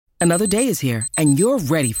Another day is here, and you're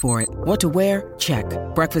ready for it. What to wear? Check.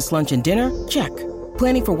 Breakfast, lunch, and dinner? Check.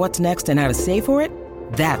 Planning for what's next and how to save for it?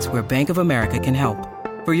 That's where Bank of America can help.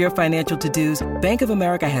 For your financial to-dos, Bank of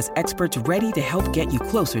America has experts ready to help get you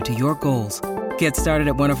closer to your goals. Get started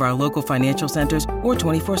at one of our local financial centers or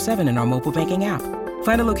 24/7 in our mobile banking app.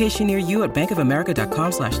 Find a location near you at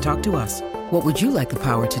bankofamerica.com/talktous. What would you like the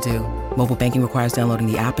power to do? Mobile banking requires downloading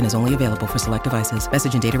the app and is only available for select devices.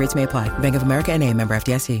 Message and data rates may apply. Bank of America N.A., member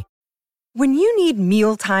FDIC. When you need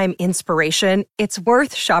mealtime inspiration, it's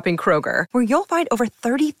worth shopping Kroger, where you'll find over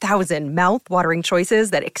 30,000 mouth-watering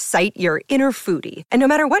choices that excite your inner foodie. And no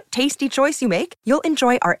matter what tasty choice you make, you'll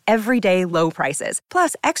enjoy our everyday low prices,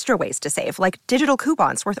 plus extra ways to save, like digital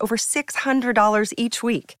coupons worth over $600 each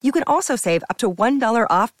week. You can also save up to $1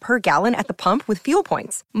 off per gallon at the pump with fuel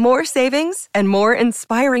points. More savings and more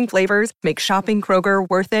inspiring flavors make shopping Kroger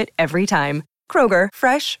worth it every time. Kroger,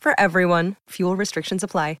 fresh for everyone. Fuel restrictions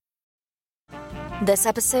apply. This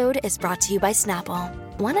episode is brought to you by Snapple.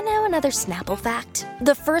 Want to know another Snapple fact?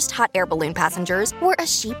 The first hot air balloon passengers were a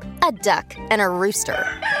sheep, a duck, and a rooster.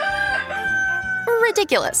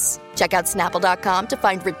 Ridiculous. Check out Snapple.com to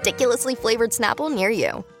find ridiculously flavored Snapple near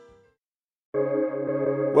you.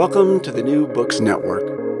 Welcome to the New Books Network.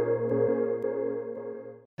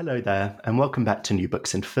 Hello there, and welcome back to New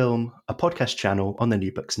Books in Film, a podcast channel on the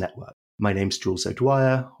New Books Network. My name's Jules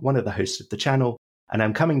O'Dwyer, one of the hosts of the channel, and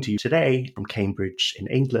I'm coming to you today from Cambridge in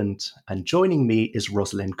England, and joining me is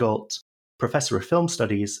Rosalind Galt, Professor of Film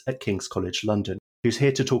Studies at King's College London, who's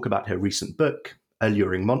here to talk about her recent book,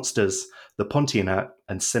 Alluring Monsters, The Pontianak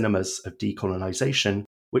and Cinemas of Decolonisation,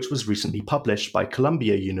 which was recently published by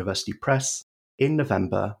Columbia University Press in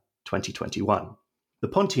November 2021. The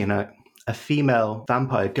Pontianak, a female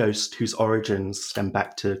vampire ghost whose origins stem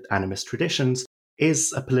back to animist traditions,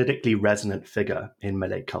 is a politically resonant figure in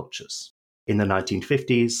Malay cultures. In the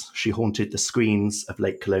 1950s, she haunted the screens of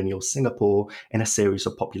late colonial Singapore in a series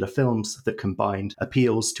of popular films that combined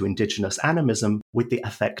appeals to indigenous animism with the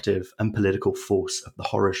affective and political force of the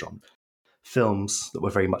horror genre. Films that were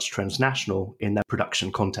very much transnational in their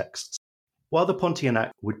production contexts. While the Pontianak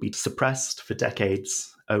would be suppressed for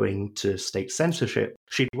decades owing to state censorship,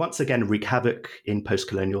 she'd once again wreak havoc in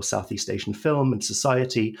post-colonial Southeast Asian film and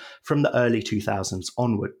society from the early 2000s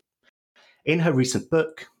onward. In her recent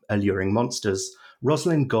book, Alluring Monsters,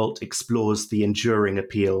 Rosalind Galt explores the enduring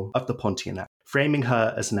appeal of the Pontianak, framing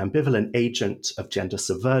her as an ambivalent agent of gender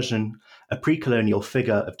subversion, a pre-colonial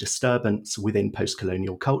figure of disturbance within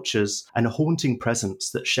post-colonial cultures, and a haunting presence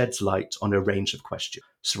that sheds light on a range of questions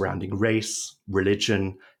surrounding race,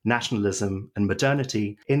 religion, nationalism, and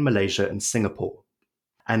modernity in Malaysia and Singapore.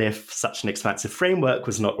 And if such an expansive framework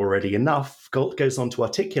was not already enough, Galt goes on to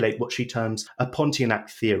articulate what she terms a Pontianak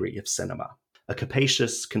theory of cinema, a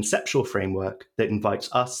capacious conceptual framework that invites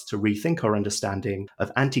us to rethink our understanding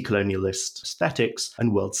of anti-colonialist aesthetics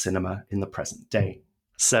and world cinema in the present day.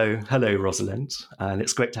 So, hello, Rosalind, and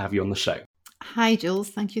it's great to have you on the show. Hi, Jules.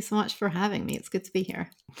 Thank you so much for having me. It's good to be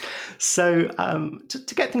here. So,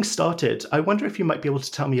 to get things started, I wonder if you might be able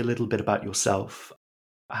to tell me a little bit about yourself,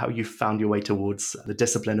 how you found your way towards the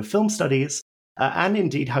discipline of film studies, and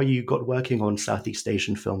indeed how you got working on Southeast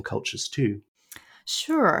Asian film cultures too.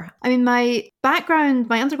 Sure. I mean, my background,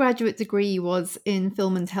 my undergraduate degree was in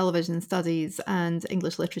film and television studies and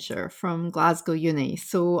English literature from Glasgow Uni.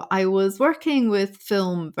 So I was working with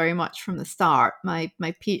film very much from the start. My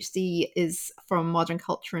PhD is from modern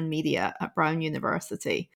culture and media at Brown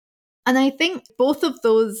University. And I think both of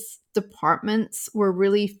those departments were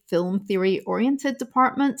really film theory oriented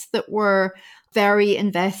departments that were very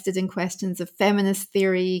invested in questions of feminist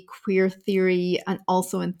theory, queer theory, and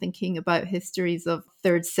also in thinking about histories of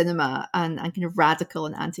third cinema and kind of radical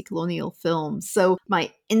and anti-colonial films. So my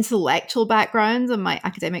intellectual background and my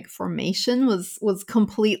academic formation was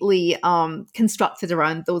completely constructed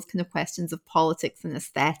around those kind of questions of politics and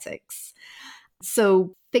aesthetics.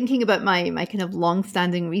 So thinking about my kind of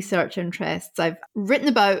long-standing research interests, I've written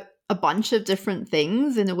about a bunch of different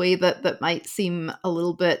things in a way that might seem a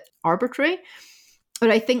little bit arbitrary.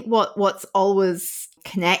 But I think what's always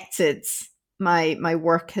connected my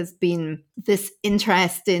work has been this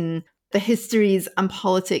interest in the histories and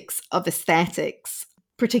politics of aesthetics,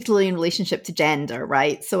 particularly in relationship to gender,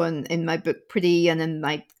 right? So in my book Pretty and in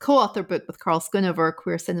my co-author book with Carl Schoonover,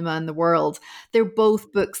 Queer Cinema in the World, they're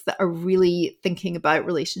both books that are really thinking about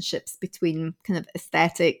relationships between kind of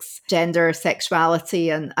aesthetics, gender,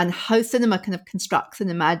 sexuality, and how cinema kind of constructs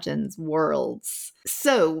and imagines worlds.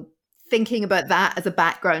 So thinking about that as a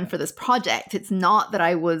background for this project. It's not that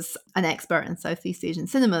I was an expert in Southeast Asian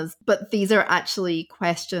cinemas, but these are actually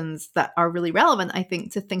questions that are really relevant, I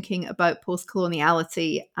think, to thinking about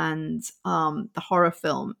post-coloniality and the horror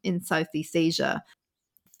film in Southeast Asia.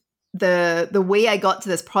 The way I got to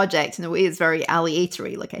this project, in a way, is very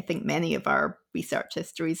aleatory, like I think many of our research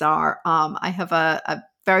histories are. I have a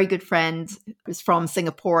very good friend who's from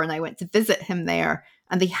Singapore, and I went to visit him there,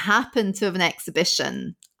 and they happened to have an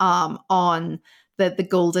exhibition on the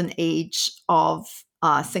golden age of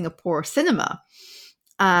Singapore cinema.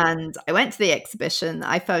 And I went to the exhibition.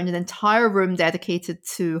 I found an entire room dedicated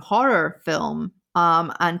to horror film,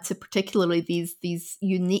 and to particularly these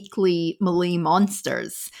uniquely Malay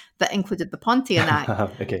monsters that included the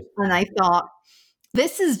Pontianak. Okay. And I thought,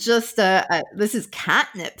 this is just this is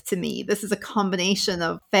catnip to me. This is a combination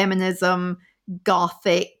of feminism,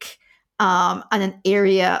 Gothic, and an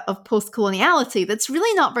area of post-coloniality that's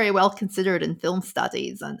really not very well considered in film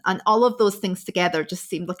studies. And all of those things together just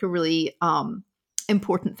seemed like a really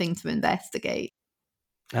important thing to investigate.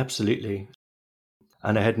 Absolutely.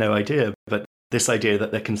 And I had no idea, but this idea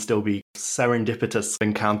that there can still be serendipitous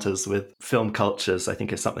encounters with film cultures, I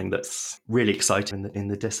think, is something that's really exciting in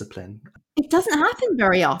the discipline. It doesn't happen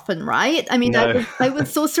very often, right? I mean, No. I was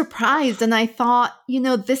so surprised, and I thought,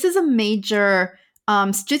 this is a major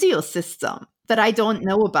studio system that I don't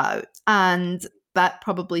know about. And that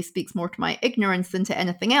probably speaks more to my ignorance than to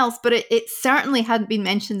anything else, but it certainly hadn't been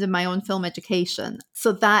mentioned in my own film education.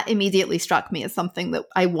 So that immediately struck me as something that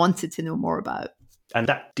I wanted to know more about. And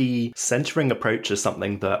that de-centering approach is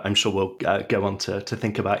something that I'm sure we'll go on to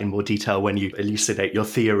think about in more detail when you elucidate your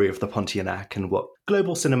theory of the Pontianak and what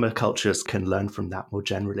global cinema cultures can learn from that more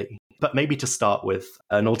generally. But maybe to start with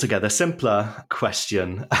an altogether simpler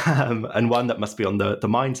question, and one that must be on the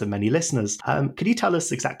minds of many listeners. Could you tell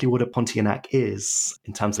us exactly what a Pontianak is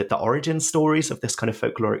in terms of the origin stories of this kind of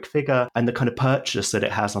folkloric figure and the kind of purchase that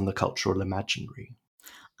it has on the cultural imaginary?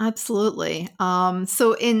 Absolutely.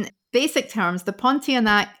 So in basic terms, the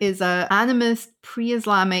Pontianak is an animist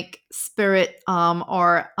pre-Islamic spirit,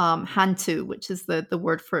 or hantu, which is the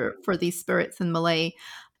word for these spirits in Malay,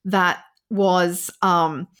 that was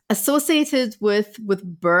associated with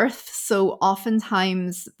birth. So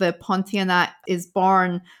oftentimes the Pontianak is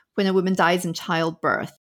born when a woman dies in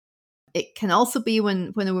childbirth. It can also be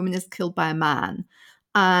when a woman is killed by a man.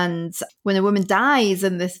 And when a woman dies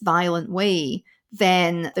in this violent way,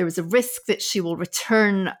 then there is a risk that she will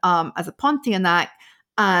return as a Pontianak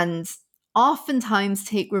and oftentimes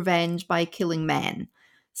take revenge by killing men.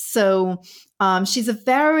 So she's a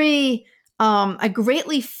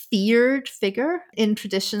greatly feared figure in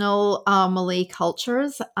traditional Malay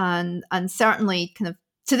cultures, and certainly kind of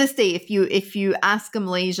to this day, if you ask a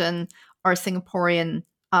Malaysian or a Singaporean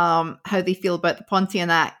how they feel about the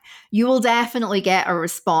Pontianak, you will definitely get a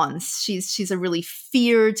response. She's a really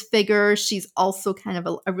feared figure. She's also kind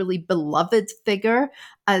of a really beloved figure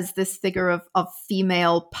as this figure of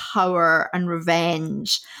female power and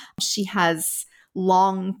revenge. She has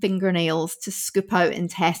long fingernails to scoop out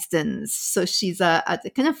intestines. So she's a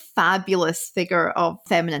kind of fabulous figure of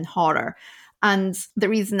feminine horror. And the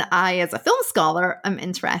reason I, as a film scholar, am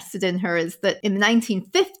interested in her is that in the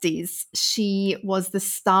 1950s, she was the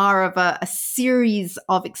star of a series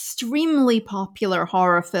of extremely popular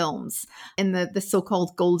horror films in the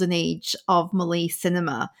so-called golden age of Malay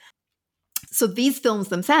cinema. So these films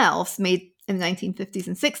themselves, made in the 1950s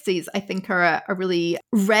and 60s, I think are a really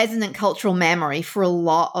resonant cultural memory for a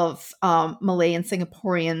lot of Malay and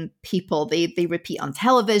Singaporean people. They repeat on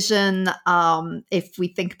television. If we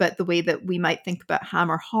think about the way that we might think about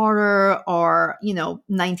Hammer horror or,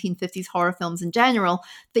 1950s horror films in general,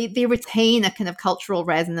 they retain a kind of cultural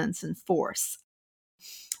resonance and force.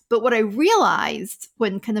 But what I realized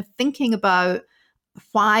when kind of thinking about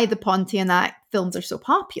why the Pontianak films are so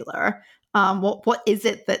popular, what is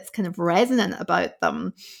it that's kind of resonant about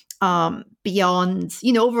them beyond,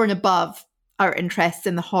 over and above our interest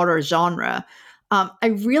in the horror genre, I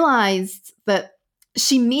realized that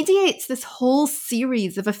she mediates this whole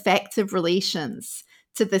series of effective relations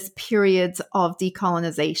to this period of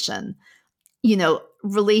decolonization.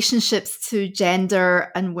 Relationships to gender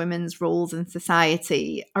and women's roles in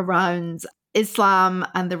society around Islam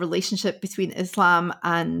and the relationship between Islam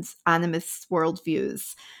and animist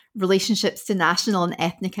worldviews, relationships to national and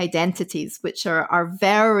ethnic identities, which are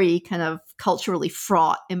very kind of culturally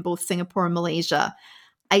fraught in both Singapore and Malaysia,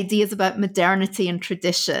 ideas about modernity and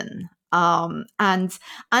tradition, and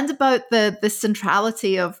about the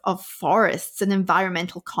centrality of forests and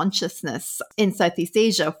environmental consciousness in Southeast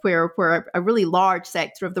Asia, where a really large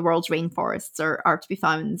sector of the world's rainforests are to be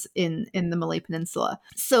found in the Malay Peninsula.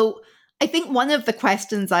 So I think one of the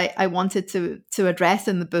questions I wanted to address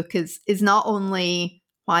in the book is not only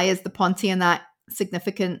why is the Pontianak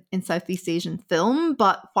significant in Southeast Asian film,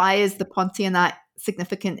 but why is the Pontianak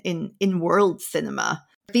significant in world cinema?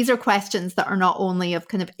 These are questions that are not only of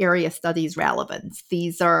kind of area studies relevance.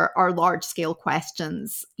 These are large scale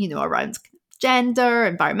questions, around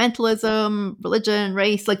gender, environmentalism, religion,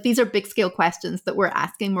 race. Like, these are big scale questions that we're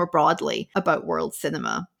asking more broadly about world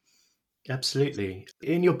cinema. Absolutely.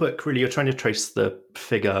 In your book, really, you're trying to trace the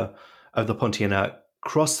figure of the Pontianak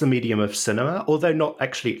across the medium of cinema, although not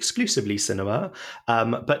actually exclusively cinema,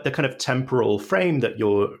 but the kind of temporal frame that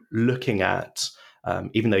you're looking at,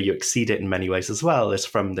 even though you exceed it in many ways as well, is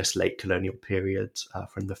from this late colonial period,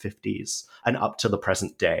 from the 50s and up to the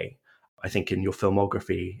present day. I think in your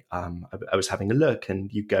filmography, I was having a look,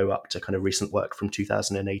 and you go up to kind of recent work from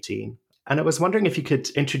 2018. And I was wondering if you could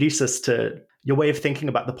introduce us to your way of thinking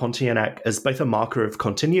about the Pontianak as both a marker of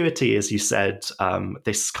continuity, as you said,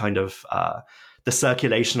 this kind of the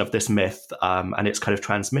circulation of this myth and its kind of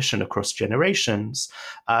transmission across generations,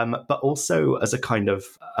 but also as a kind of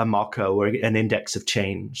a marker or an index of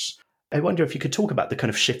change. I wonder if you could talk about the kind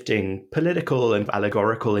of shifting political and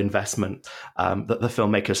allegorical investment that the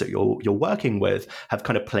filmmakers that you're working with have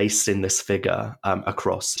kind of placed in this figure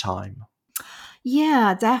across time.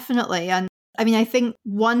 Yeah, definitely. And I mean, I think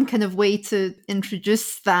one kind of way to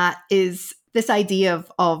introduce that is this idea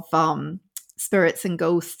of spirits and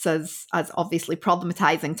ghosts as obviously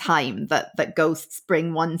problematizing time, that ghosts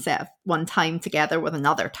bring one time together with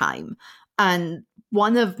another time. And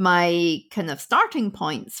one of my kind of starting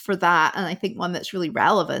points for that, and I think one that's really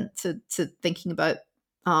relevant to thinking about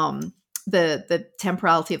the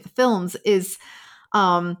temporality of the films, is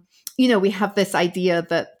we have this idea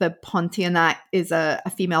that the Pontianak is a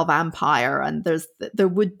female vampire, and there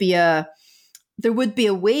would be a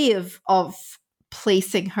way of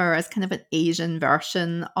placing her as kind of an Asian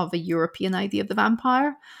version of a European idea of the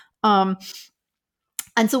vampire.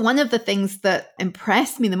 And so one of the things that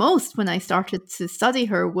impressed me the most when I started to study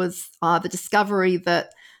her was the discovery that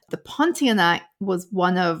the Pontianak was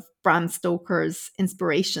one of Bram Stoker's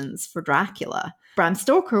inspirations for Dracula. Bram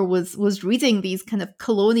Stoker was reading these kind of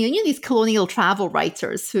these colonial travel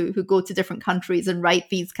writers who go to different countries and write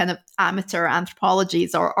these kind of amateur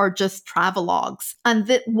anthropologies or just travelogues. And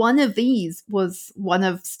that one of these was one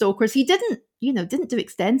of Stoker's. He didn't do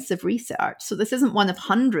extensive research. So this isn't one of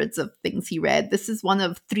hundreds of things he read. This is one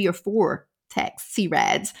of 3 or 4 texts he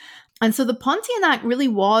read. And so the Pontianak really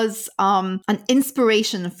was an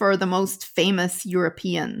inspiration for the most famous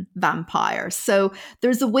European vampires. So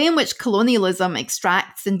there's a way in which colonialism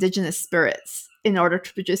extracts indigenous spirits in order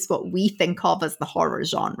to produce what we think of as the horror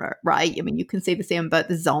genre, right? I mean, you can say the same about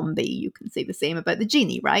the zombie. You can say the same about the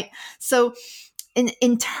genie, right? So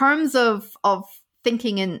in terms of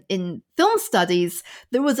thinking in film studies,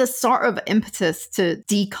 there was a sort of impetus to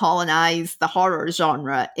decolonize the horror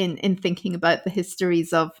genre in thinking about the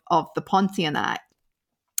histories of the Pontianak.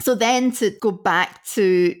 So then to go back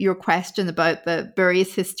to your question about the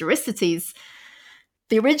various historicities,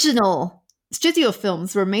 the original studio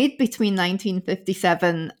films were made between 1957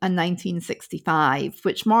 and 1965,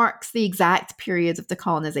 which marks the exact period of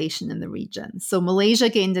decolonization in the region. So Malaysia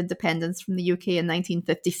gained independence from the UK in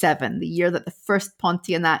 1957, the year that the first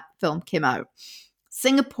Pontianak film came out.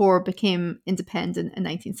 Singapore became independent in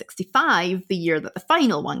 1965, the year that the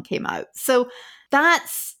final one came out. So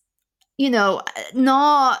that's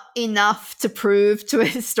not enough to prove to a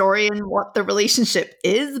historian what the relationship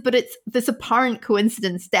is, but it's this apparent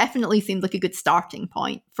coincidence definitely seemed like a good starting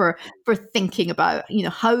point for thinking about,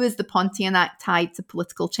 how is the Pontianak tied to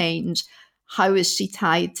political change? How is she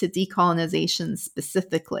tied to decolonization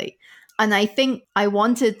specifically? And I think I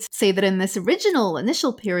wanted to say that in this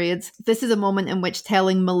initial period, this is a moment in which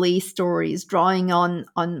telling Malay stories, drawing on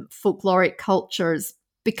folkloric cultures,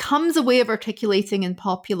 becomes a way of articulating in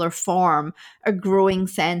popular form a growing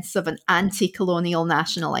sense of an anti-colonial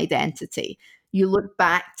national identity. You look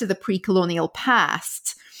back to the pre-colonial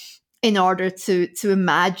past in order to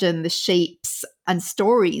imagine the shapes and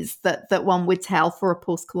stories that one would tell for a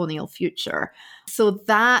post-colonial future. So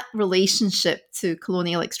that relationship to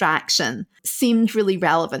colonial extraction seemed really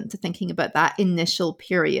relevant to thinking about that initial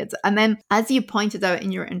period. And then, as you pointed out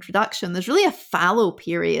in your introduction, there's really a fallow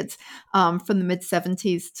period from the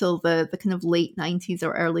mid-70s till the kind of late 90s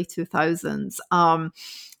or early 2000s.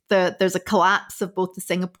 There's a collapse of both the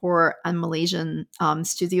Singapore and Malaysian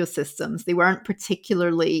studio systems. They weren't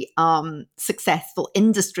particularly successful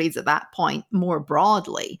industries at that point, more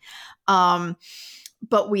broadly.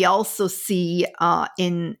 But we also see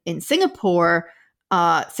in Singapore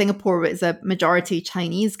Singapore is a majority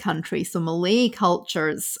Chinese country, so Malay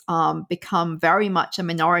cultures become very much a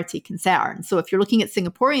minority concern. So if you're looking at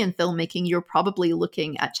Singaporean filmmaking, you're probably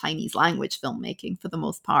looking at Chinese language filmmaking for the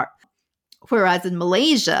most part. Whereas in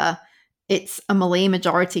Malaysia, it's a Malay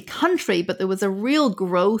majority country, but there was a real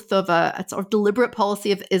growth of a sort of deliberate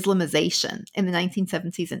policy of Islamization in the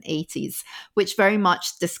 1970s and 80s, which very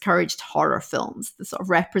much discouraged horror films. The sort of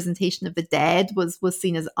representation of the dead was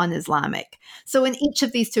seen as un-Islamic. So in each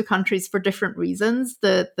of these two countries, for different reasons,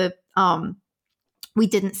 we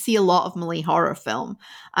didn't see a lot of Malay horror film.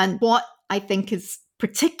 And what I think is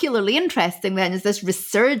particularly interesting then is this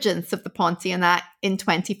resurgence of the Pontianak in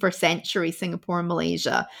 21st century Singapore and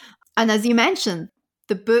Malaysia. And as you mentioned,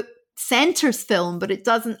 the book centers film, but it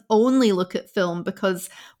doesn't only look at film, because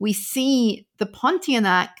we see the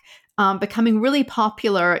Pontianak becoming really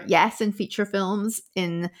popular, yes, in feature films,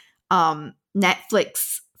 in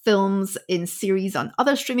Netflix films, in series on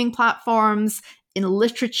other streaming platforms, in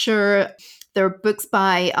literature. There are books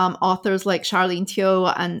by authors like Charlene Teo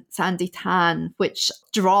and Sandy Tan, which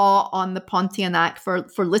draw on the Pontianak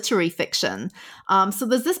for literary fiction. So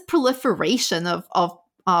there's this proliferation of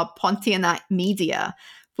Pontianak media,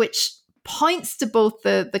 which points to both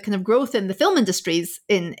the kind of growth in the film industries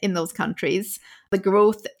in those countries, the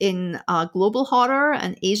growth in global horror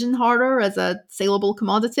and Asian horror as a saleable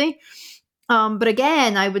commodity. But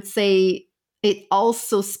again, I would say it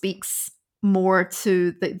also speaks more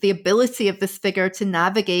to the ability of this figure to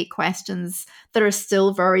navigate questions that are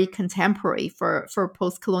still very contemporary for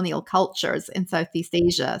post-colonial cultures in Southeast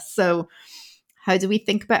Asia. So how do we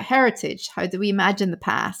think about heritage? How do we imagine the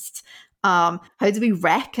past? How do we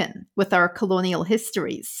reckon with our colonial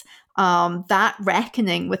histories? That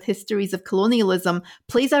reckoning with histories of colonialism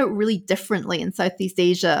plays out really differently in Southeast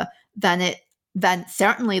Asia than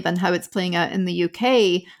how it's playing out in the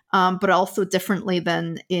UK, but also differently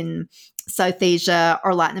than in South Asia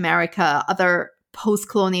or Latin America, other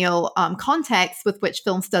post-colonial contexts with which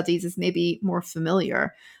film studies is maybe more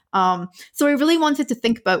familiar. So I really wanted to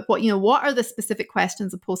think about what are the specific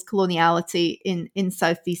questions of post-coloniality in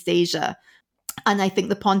Southeast Asia. And I think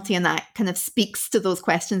the Pontianak kind of speaks to those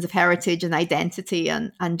questions of heritage and identity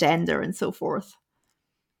and gender and so forth.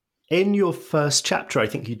 In your first chapter, I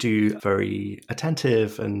think you do very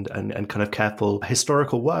attentive and kind of careful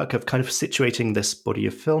historical work of kind of situating this body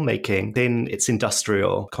of filmmaking in its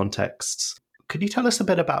industrial contexts. Could you tell us a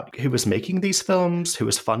bit about who was making these films, who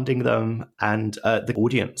was funding them, and the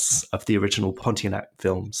audience of the original Pontianak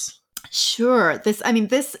films? Sure. This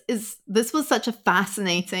was such a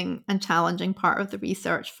fascinating and challenging part of the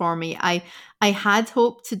research for me. I had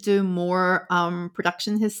hoped to do more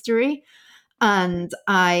production history. And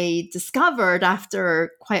I discovered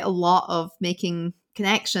after quite a lot of making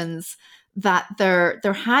connections that there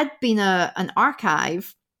had been an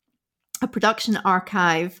archive, a production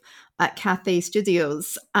archive at Cathay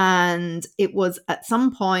Studios. And it was at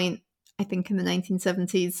some point, I think in the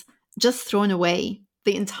 1970s, just thrown away.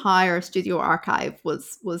 The entire studio archive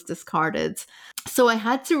was discarded. So I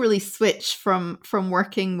had to really switch from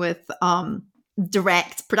working with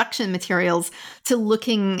direct production materials to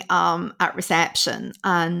looking at reception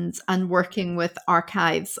and working with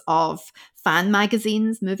archives of fan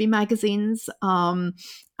magazines, movie magazines,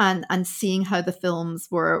 and seeing how the films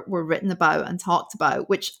were written about and talked about,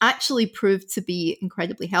 which actually proved to be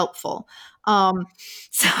incredibly helpful.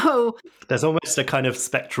 So there's almost a kind of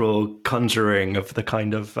spectral conjuring of the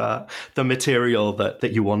kind of the material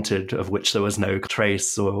that you wanted, of which there was no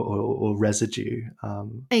trace or residue.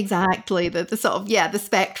 Exactly. The sort of, the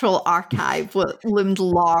spectral archive loomed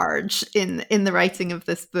large in the writing of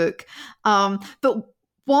this book. But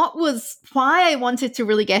why I wanted to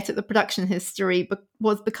really get at the production history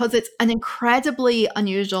was because it's an incredibly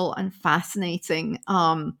unusual and fascinating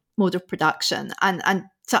mode of production. And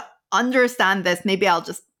to understand this, maybe I'll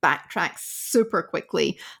just backtrack super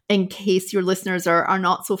quickly in case your listeners are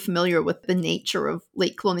not so familiar with the nature of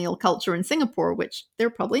late colonial culture in Singapore, which they're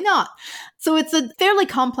probably not. So it's a fairly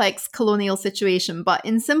complex colonial situation, but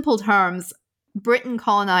in simple terms, Britain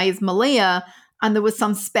colonized Malaya, and there was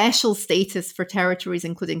some special status for territories,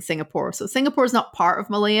 including Singapore. So Singapore is not part of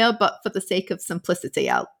Malaya, but for the sake of simplicity,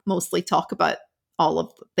 I'll mostly talk about all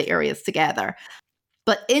of the areas together.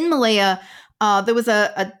 But in Malaya, there was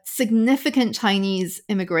a significant Chinese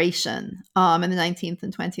immigration in the 19th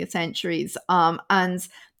and 20th centuries. And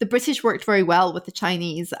the British worked very well with the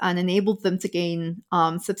Chinese and enabled them to gain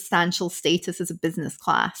substantial status as a business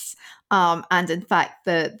class. And in fact,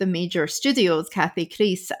 the major studios, Cathay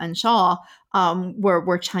Chris and Shaw,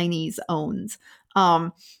 were Chinese owned.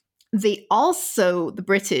 the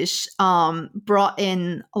British, brought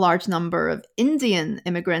in a large number of Indian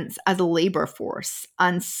immigrants as a labor force.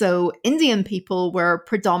 And so Indian people were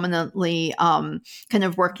predominantly kind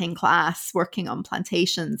of working class, working on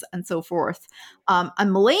plantations and so forth.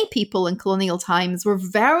 And Malay people in colonial times were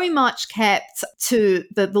very much kept to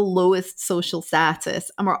the lowest social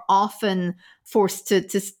status and were often forced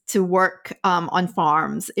to work on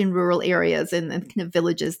farms in rural areas in kind of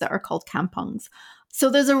villages that are called kampungs. So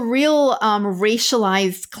there's a real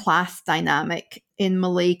racialized class dynamic in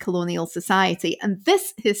Malay colonial society. And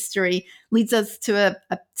this history leads us to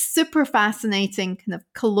a super fascinating kind of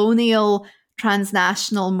colonial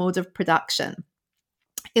transnational mode of production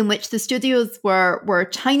in which the studios were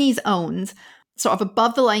Chinese owned. Sort of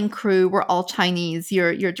above the line crew were all Chinese.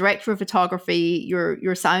 Your director of photography,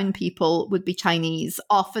 your sound people would be Chinese,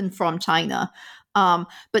 often from China.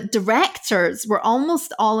 But directors were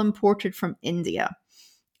almost all imported from India.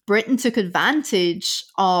 Britain took advantage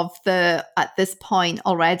of the, at this point,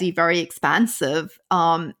 already very expansive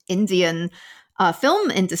Indian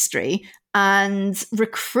film industry and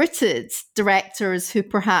recruited directors who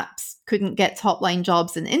perhaps couldn't get top-line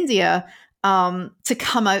jobs in India to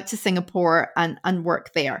come out to Singapore and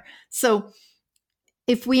work there. So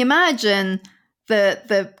if we imagine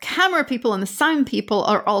the camera people and the sound people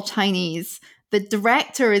are all Chinese, the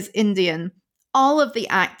director is Indian, all of the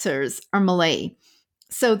actors are Malay.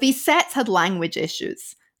 So these sets had language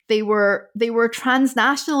issues. They were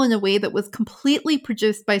transnational in a way that was completely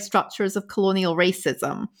produced by structures of colonial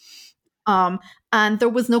racism. And there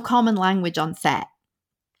was no common language on set.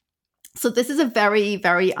 So this is a very,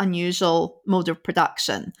 very unusual mode of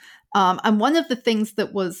production. And one of the things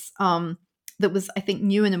that was, I think,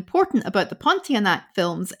 new and important about the Pontianak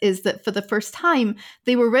films is that for the first time,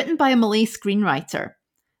 they were written by a Malay screenwriter.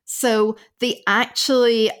 So they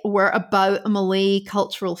actually were about a Malay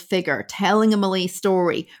cultural figure telling a Malay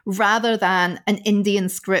story rather than an Indian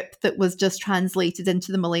script that was just translated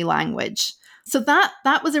into the Malay language. So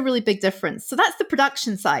that was a really big difference. So that's the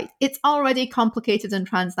production side. It's already complicated and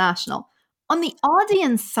transnational. On the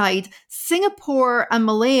audience side, Singapore and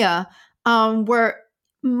Malaya were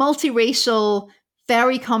multiracial,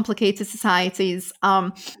 very complicated societies,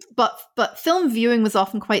 but film viewing was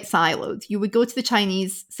often quite siloed. You would go to the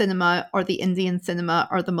Chinese cinema or the Indian cinema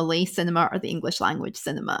or the Malay cinema or the English language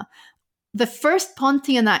cinema. The first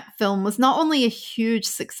Pontianak film was not only a huge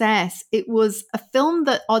success, it was a film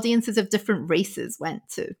that audiences of different races went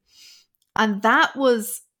to. And that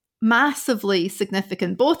was massively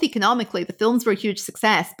significant, both economically. The films were a huge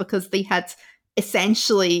success because they had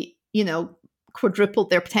essentially, quadrupled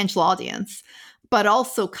their potential audience, but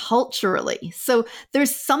also culturally. So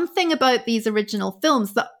there's something about these original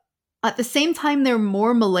films that at the same time, they're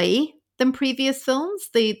more Malay than previous films.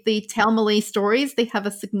 They tell Malay stories. They have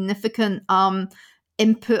a significant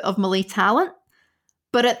input of Malay talent.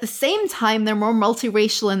 But at the same time, they're more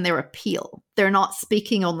multiracial in their appeal. They're not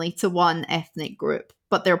speaking only to one ethnic group,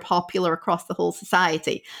 but they're popular across the whole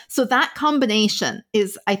society. So that combination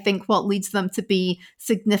is, I think, what leads them to be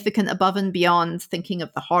significant above and beyond thinking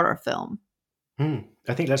of the horror film.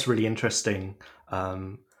 I think that's really interesting,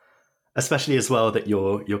 especially as well that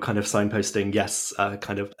you're kind of signposting, yes,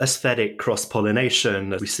 kind of aesthetic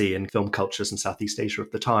cross-pollination as we see in film cultures in Southeast Asia of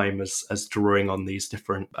the time as drawing on these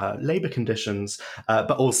different labor conditions,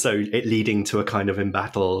 but also it leading to a kind of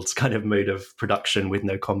embattled kind of mode of production with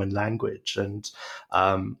no common language. And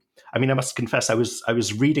I must confess, I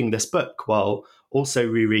was reading this book while also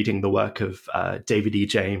rereading the work of David E.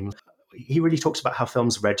 James. He really talks about how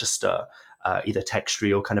films register either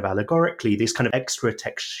textually or kind of allegorically, these kind of extra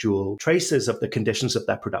textual traces of the conditions of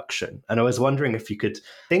their production. And I was wondering if you could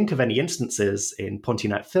think of any instances in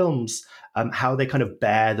Pontianak films, how they kind of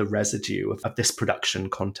bear the residue of this production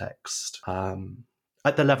context.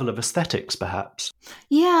 At the level of aesthetics, perhaps.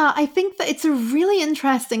 Yeah, I think that it's a really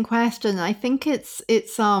interesting question. I think it's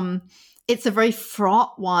a very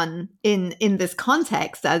fraught one in this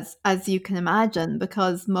context, as you can imagine,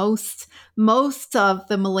 because most of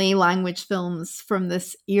the Malay language films from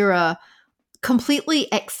this era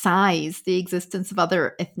completely excise the existence of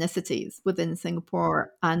other ethnicities within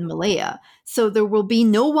Singapore and Malaya. So there will be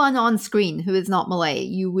no one on screen who is not Malay.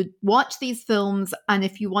 You would watch these films, and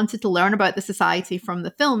if you wanted to learn about the society from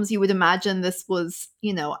the films, you would imagine this was,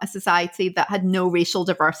 a society that had no racial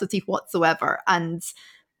diversity whatsoever. And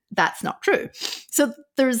that's not true. So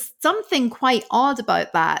there's something quite odd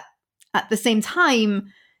about that. At the same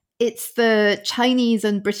time, it's the Chinese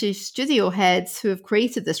and British studio heads who have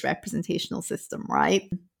created this representational system, right?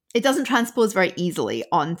 It doesn't transpose very easily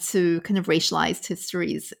onto kind of racialized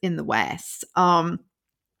histories in the West.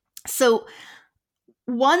 So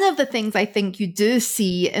one of the things I think you do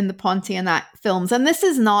see in the Pontianak films, and this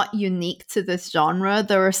is not unique to this genre,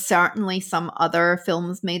 there are certainly some other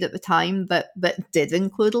films made at the time that did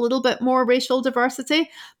include a little bit more racial diversity,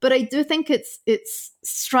 but I do think it's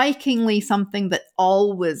strikingly something that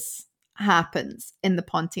always happens in the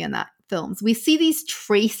Pontianak films. We see these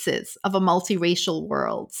traces of a multiracial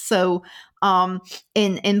world. So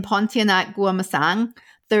in Pontianak Guamasang,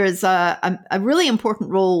 there's a really important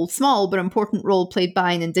role, small but important role, played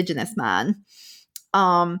by an Indigenous man.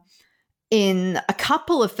 In a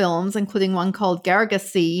couple of films, including one called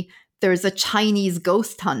Gergasi, there's a Chinese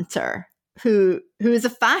ghost hunter who is a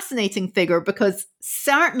fascinating figure, because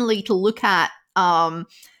certainly to look at,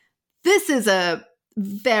 this is a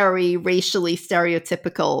very racially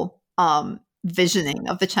stereotypical visioning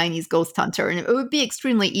of the Chinese ghost hunter. And it would be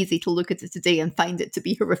extremely easy to look at it today and find it to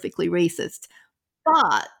be horrifically racist.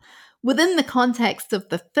 But within the context of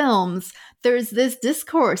the films, there's this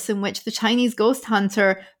discourse in which the Chinese ghost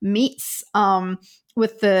hunter meets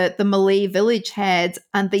with the Malay village head,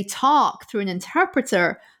 and they talk through an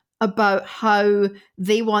interpreter about how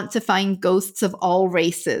they want to find ghosts of all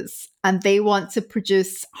races, and they want to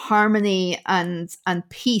produce harmony and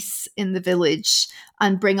peace in the village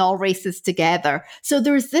and bring all races together. So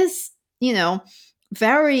there's this,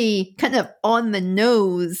 very kind of on the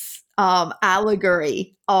nose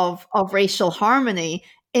allegory of racial harmony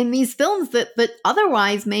in these films that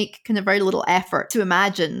otherwise make kind of very little effort to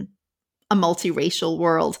imagine a multiracial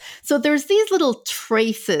world. So there's these little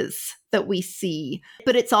traces that we see,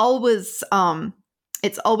 but it's always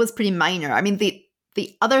pretty minor. I mean,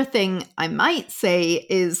 the other thing I might say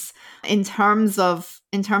is in terms of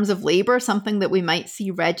labor, something that we might see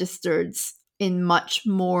registered in much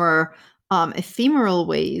more ephemeral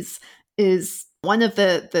ways is one of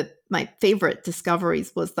my favorite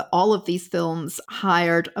discoveries was that all of these films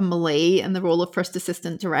hired a Malay in the role of first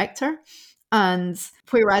assistant director. And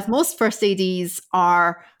whereas most first ADs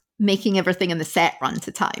are making everything in the set run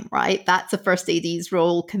to time, right? That's a first AD's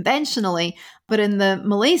role conventionally. But in the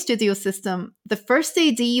Malay studio system, the first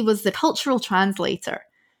AD was the cultural translator.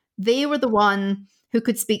 They were the one who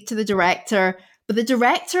could speak to the director, but the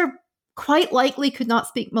director quite likely could not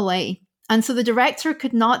speak Malay. And so the director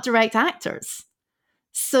could not direct actors.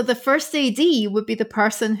 So the first AD would be the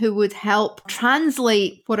person who would help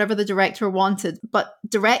translate whatever the director wanted, but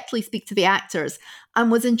directly speak to the actors,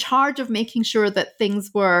 and was in charge of making sure that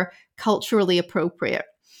things were culturally appropriate.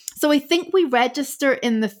 So I think we register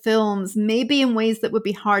in the films, maybe in ways that would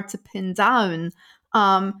be hard to pin down,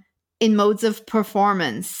 in modes of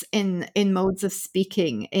performance, in modes of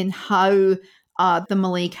speaking, in how the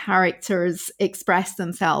Malay characters express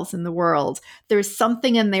themselves in the world. There's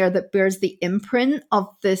something in there that bears the imprint of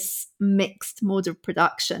this mixed mode of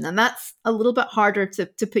production. And that's a little bit harder to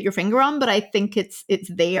put your finger on, but I think it's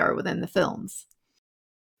there within the films.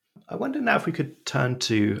 I wonder now if we could turn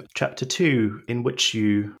to chapter 2, in which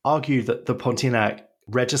you argue that the Pontianak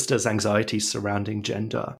registers anxieties surrounding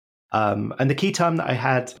gender. And the key term that I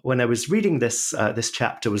had when I was reading this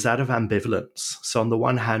chapter was that of ambivalence. So on the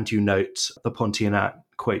one hand, you note the Pontianak,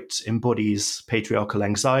 quote, embodies patriarchal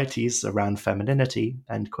anxieties around femininity,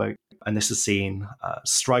 end quote. And this is seen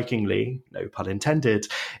strikingly, no pun intended,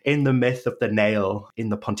 in the myth of the nail in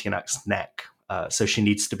the Pontianak's neck. So she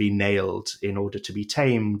needs to be nailed in order to be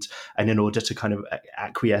tamed and in order to kind of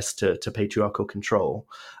acquiesce to patriarchal control.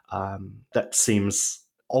 That seems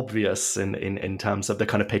obvious in terms of the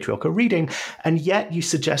kind of patriarchal reading, and yet you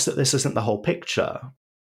suggest that this isn't the whole picture.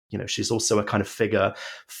 She's also a kind of figure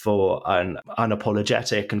for an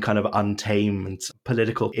unapologetic and kind of untamed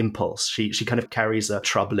political impulse. She kind of carries a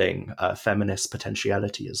troubling feminist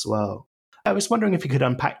potentiality as well. I was wondering if you could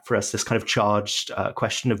unpack for us this kind of charged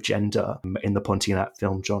question of gender in the Pontianak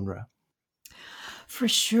film genre. For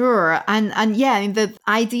sure. And yeah, I mean, the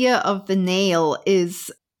idea of the nail is,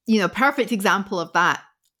 a perfect example of that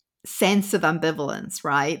sense of ambivalence,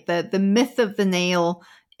 right? The myth of the nail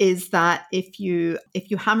is that if you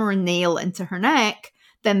hammer a nail into her neck,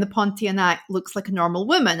 then the Pontianak looks like a normal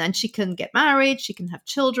woman, and she can get married, she can have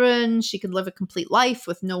children, she can live a complete life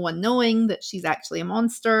with no one knowing that she's actually a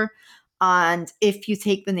monster. And if you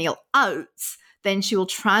take the nail out, then she will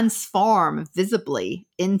transform visibly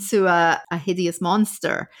into a hideous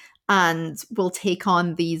monster and will take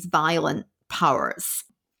on these violent powers.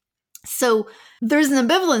 So there's an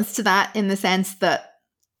ambivalence to that in the sense that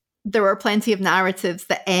there are plenty of narratives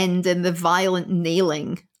that end in the violent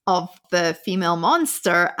nailing of the female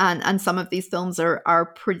monster, and some of these films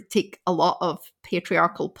take a lot of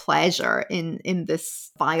patriarchal pleasure in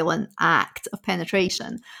this violent act of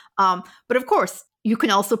penetration. But of course, you can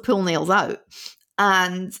also pull nails out.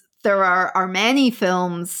 And there are many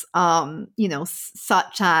films,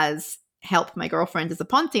 such as Help, My Girlfriend is a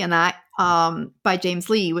Pontianak by James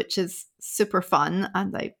Lee, which is super fun,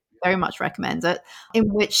 and I very much recommend it,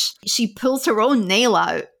 in which she pulls her own nail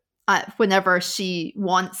out whenever she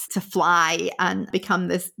wants to fly and become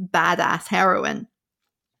this badass heroine.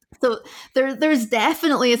 So there's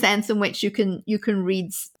definitely a sense in which you can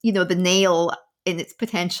read, the nail in its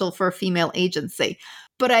potential for female agency.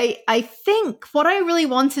 But I think what I really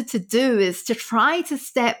wanted to do is to try to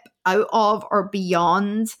step out of or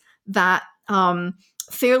beyond that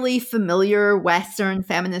fairly familiar Western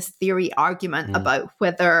feminist theory argument about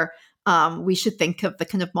whether we should think of the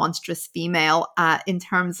kind of monstrous female in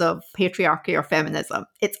terms of patriarchy or feminism.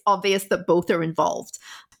 It's obvious that both are involved.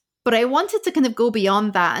 But I wanted to kind of go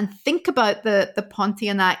beyond that and think about the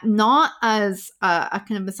Pontianak not as a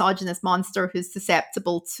kind of misogynist monster who's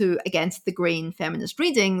susceptible to against the grain feminist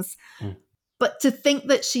readings, but to think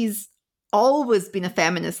that she's always been a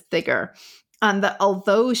feminist figure. And that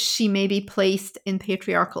although she may be placed in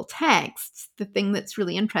patriarchal texts, the thing that's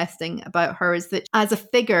really interesting about her is that as a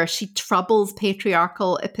figure, she troubles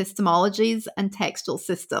patriarchal epistemologies and textual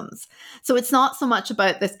systems. So it's not so much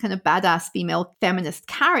about this kind of badass female feminist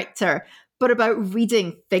character, but about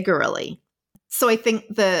reading figurally. So I think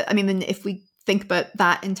if we think about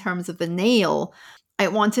that in terms of the nail, I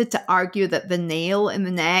wanted to argue that the nail in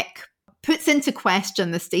the neck puts into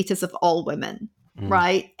question the status of all women.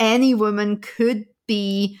 Right? Any woman could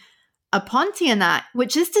be a Pontianak,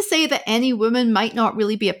 which is to say that any woman might not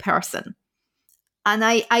really be a person. And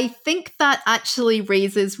I think that actually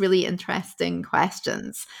raises really interesting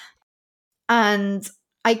questions. And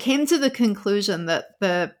I came to the conclusion that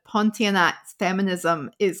the Pontianak's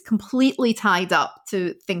feminism is completely tied up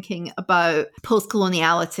to thinking about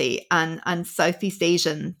post-coloniality and Southeast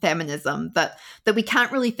Asian feminism, that we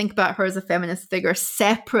can't really think about her as a feminist figure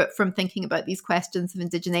separate from thinking about these questions of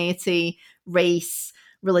indigeneity, race,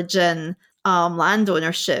 religion, land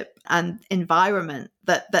ownership, and environment,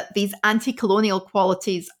 that these anti-colonial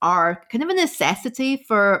qualities are kind of a necessity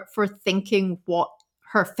for thinking what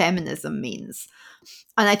her feminism means.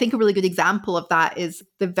 And I think a really good example of that is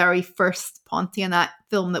the very first Pontianak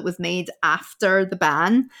film that was made after the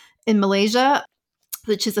ban in Malaysia,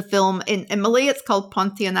 which is a film in Malay. It's called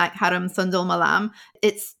Pontianak Haram Sundul Malam.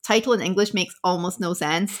 Its title in English makes almost no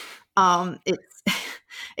sense.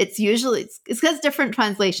 It's usually it has different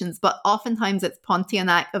translations, but oftentimes it's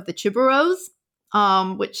Pontianak of the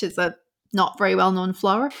Tuberose, which is a not very well known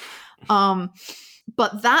flower.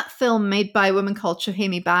 But that film, made by a woman called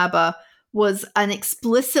Suhaimi Baba, was an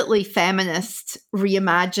explicitly feminist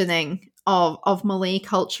reimagining of Malay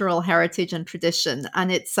cultural heritage and tradition.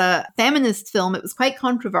 And it's a feminist film. It was quite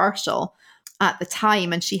controversial at the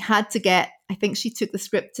time. And she had to I think she took the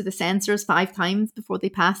script to the censors 5 times before they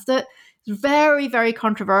passed it. It's very, very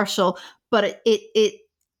controversial. But it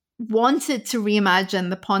wanted to reimagine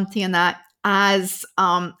the Pontianak as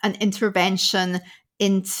an intervention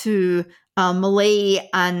into Malay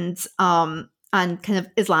and kind of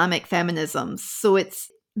Islamic feminism. So it's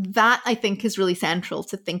that, I think, is really central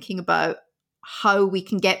to thinking about how we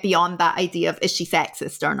can get beyond that idea of is she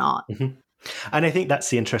sexist or not. Mm-hmm. And I think that's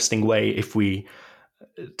the interesting way if we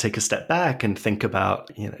take a step back and think about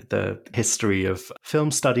the history of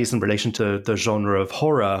film studies in relation to the genre of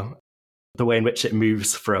horror, the way in which it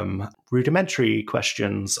moves from rudimentary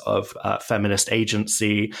questions of feminist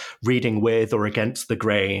agency, reading with or against the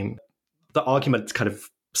grain. The argument kind of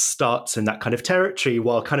starts in that kind of territory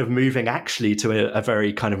while kind of moving actually to a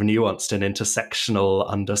very kind of nuanced and intersectional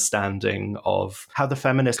understanding of how the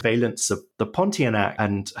feminist valence of the Pontianak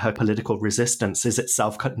and her political resistance is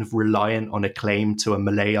itself kind of reliant on a claim to a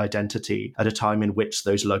Malay identity at a time in which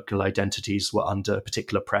those local identities were under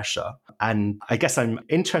particular pressure. And I guess I'm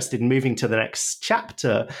interested in moving to the next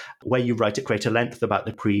chapter where you write at greater length about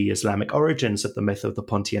the pre-Islamic origins of the myth of the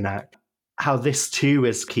Pontianak. How this too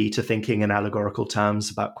is key to thinking in allegorical terms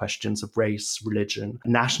about questions of race, religion,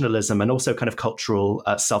 nationalism, and also kind of cultural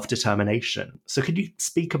self-determination. So could you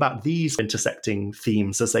speak about these intersecting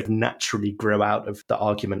themes as they naturally grow out of the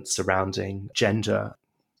arguments surrounding gender?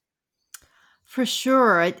 For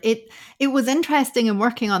sure. It was interesting in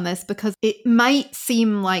working on this because it might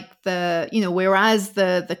seem like whereas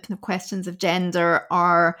the kind of questions of gender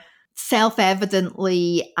are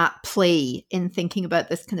self-evidently at play in thinking about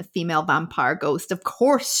this kind of female vampire ghost. Of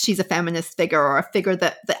course, she's a feminist figure or a figure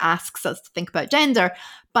that asks us to think about gender.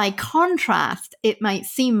 By contrast, it might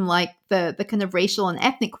seem like the kind of racial and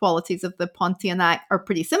ethnic qualities of the Pontianak are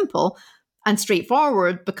pretty simple and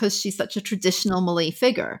straightforward because she's such a traditional Malay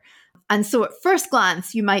figure. And so at first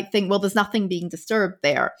glance, you might think, well, there's nothing being disturbed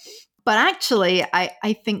there. But actually,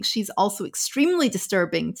 I think she's also extremely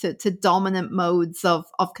disturbing to dominant modes of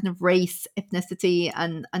kind of race, ethnicity,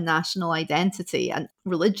 and national identity and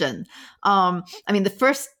religion. I mean, the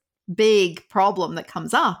first big problem that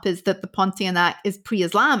comes up is that the Pontianak is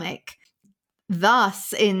pre-Islamic.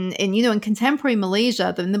 Thus, in contemporary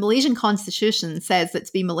Malaysia, the Malaysian constitution says that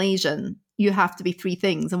to be Malaysian, you have to be three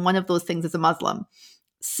things, and one of those things is a Muslim.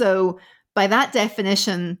 So by that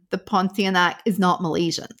definition, the Pontianak is not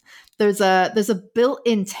Malaysian. There's a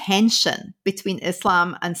built-in tension between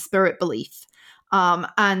Islam and spirit belief.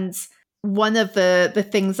 And one of the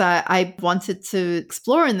things I wanted to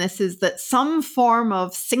explore in this is that some form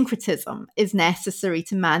of syncretism is necessary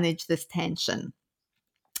to manage this tension.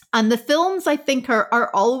 And the films, I think, are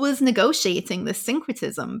always negotiating this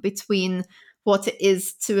syncretism between what it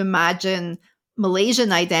is to imagine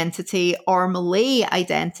Malaysian identity or Malay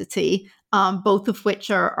identity, both of which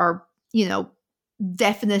are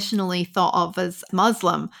definitionally thought of as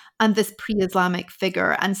Muslim, and this pre-Islamic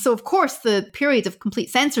figure. And so, of course, the period of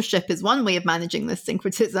complete censorship is one way of managing this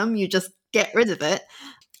syncretism. You just get rid of it.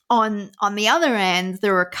 On the other end,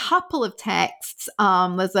 there are a couple of texts.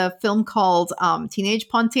 There's a film called Teenage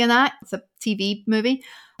Pontianak. It's a TV movie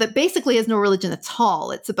that basically has no religion at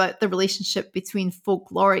all. It's about the relationship between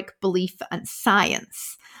folkloric belief and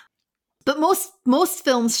science. But most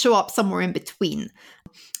films show up somewhere in between.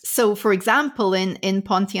 So, for example, in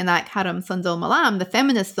Pontianak Haram Sundal Malam, the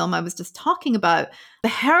feminist film I was just talking about, the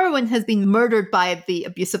heroine has been murdered by the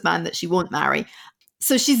abusive man that she won't marry.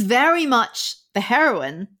 So she's very much the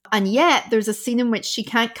heroine, and yet there's a scene in which she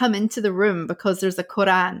can't come into the room because there's a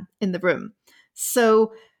Quran in the room.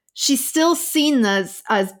 So she's still seen as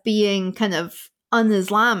being kind of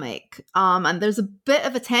un-Islamic, and there's a bit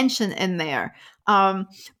of a tension in there.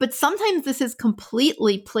 But sometimes this is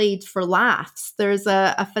completely played for laughs. There's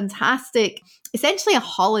a fantastic, essentially a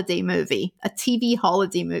holiday movie, a TV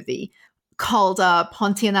holiday movie called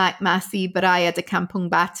Pontianak Masih Beraya de Kampung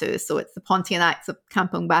Batu. So it's the Pontianaks of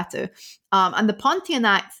Kampung Batu. And the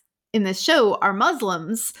Pontianaks in this show are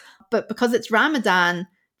Muslims, but because it's Ramadan,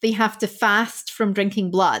 they have to fast from drinking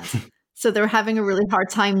blood. So they're having a really hard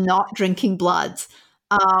time not drinking blood.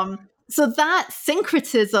 So that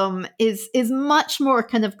syncretism is much more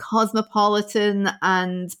kind of cosmopolitan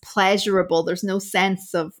and pleasurable. There's no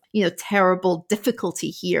sense of, terrible difficulty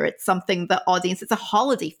here. It's something that it's a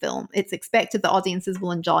holiday film. It's expected that audiences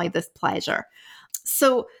will enjoy this pleasure.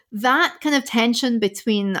 So that kind of tension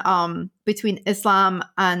between Islam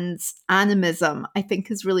and animism, I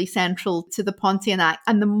think, is really central to the Pontianak.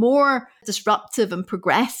 And the more disruptive and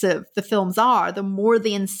progressive the films are, the more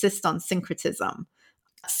they insist on syncretism.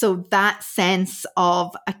 So that sense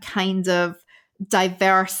of a kind of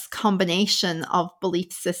diverse combination of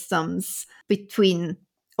belief systems between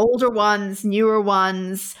older ones, newer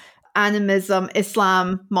ones, animism,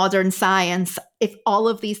 Islam, modern science, if all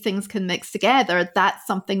of these things can mix together, that's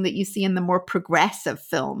something that you see in the more progressive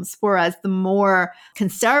films, whereas the more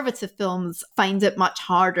conservative films find it much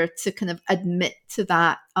harder to kind of admit to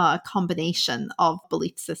that combination of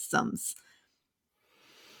belief systems.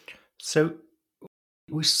 So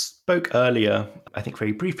we spoke earlier, I think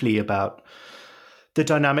very briefly, about the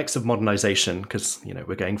dynamics of modernization, because,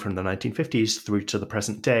 we're going from the 1950s through to the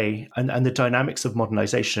present day, and the dynamics of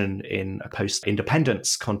modernization in a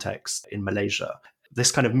post-independence context in Malaysia. This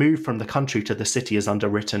kind of move from the country to the city is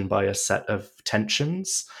underwritten by a set of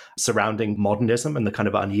tensions surrounding modernism and the kind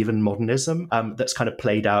of uneven modernism that's kind of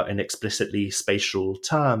played out in explicitly spatial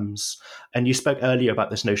terms. And you spoke earlier about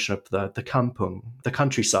this notion of the kampung, the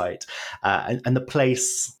countryside, and the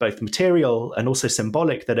place, both material and also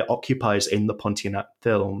symbolic, that it occupies in the Pontianak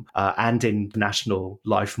film and in national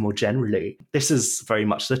life more generally. This is very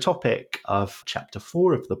much the topic of chapter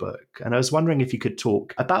 4 of the book. And I was wondering if you could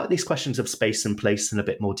talk about these questions of space and place in a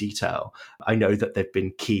bit more detail. I know that they've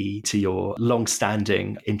been key to your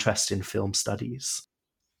long-standing interest in film studies.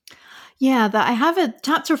 Yeah, that I have a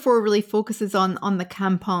chapter 4 really focuses on the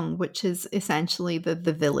kampung, which is essentially the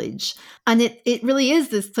village. And it really is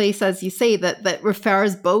this place, as you say, that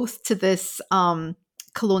refers both to this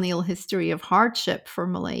colonial history of hardship for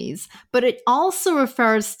Malays, but it also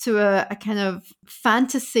refers to a kind of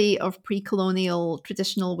fantasy of pre-colonial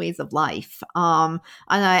traditional ways of life. And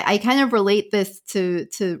I kind of relate this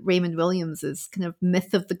to Raymond Williams's kind of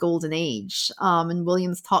myth of the golden age. And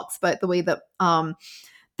Williams talks about the way that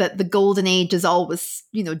that the golden age is always,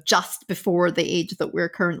 just before the age that we're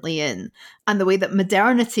currently in, and the way that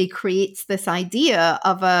modernity creates this idea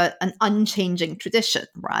of an unchanging tradition,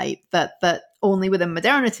 right? That only within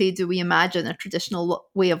modernity do we imagine a traditional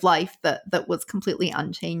way of life that was completely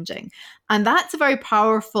unchanging. And that's a very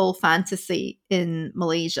powerful fantasy in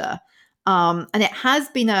Malaysia. And it has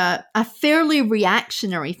been a fairly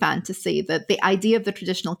reactionary fantasy, that the idea of the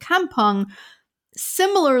traditional kampung,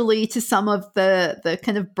 similarly to some of the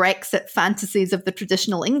kind of Brexit fantasies of the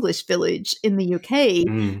traditional English village in the UK,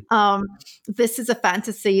 this is a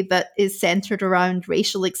fantasy that is centered around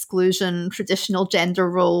racial exclusion, traditional gender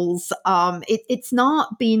roles. It's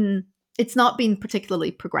not been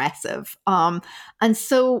particularly progressive. And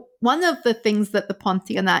so one of the things that the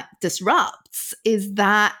Pontianak disrupts is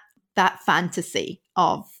that fantasy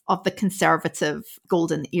of the conservative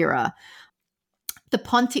golden era. The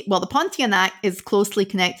Pontianak is closely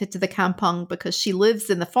connected to the kampung because she lives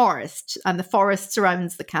in the forest, and the forest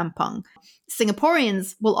surrounds the kampung.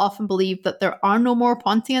 Singaporeans will often believe that there are no more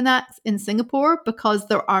Pontianaks in Singapore because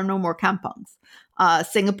there are no more kampungs.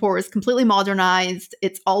 Singapore is completely modernized.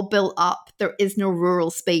 It's all built up. There is no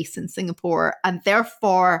rural space in Singapore, and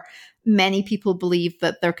therefore many people believe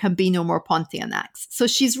that there can be no more Pontianaks. So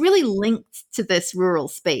she's really linked to this rural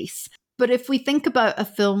space. But if we think about a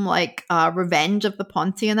film like Revenge of the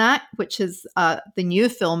Pontianak, which is the new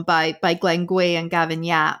film by Glenn Gui and Gavin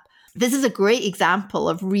Yap, this is a great example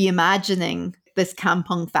of reimagining this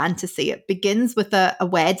kampung fantasy. It begins with a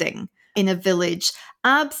wedding in a village,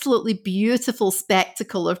 absolutely beautiful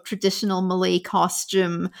spectacle of traditional Malay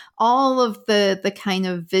costume, all of the kind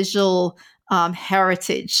of visual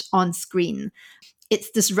heritage on screen. It's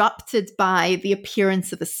disrupted by the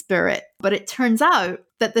appearance of a spirit. But it turns out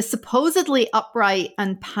that the supposedly upright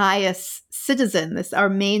and pious citizen, our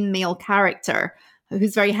main male character,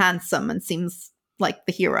 who's very handsome and seems like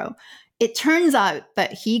the hero, it turns out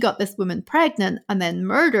that he got this woman pregnant and then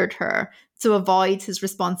murdered her to avoid his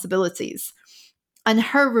responsibilities. And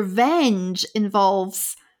her revenge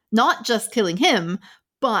involves not just killing him,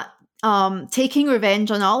 but taking revenge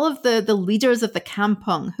on all of the leaders of the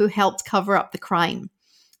kampung who helped cover up the crime.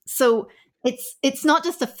 So it's not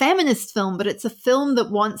just a feminist film, but it's a film that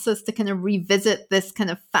wants us to kind of revisit this kind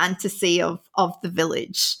of fantasy of the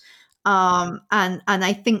village. And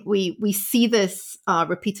I think we see this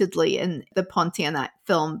repeatedly in the Pontianak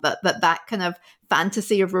film, that kind of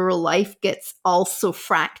fantasy of rural life gets also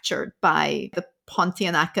fractured by the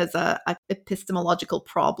Pontianak as a epistemological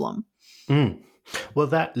problem. Well,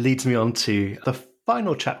 that leads me on to the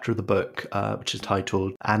final chapter of the book, which is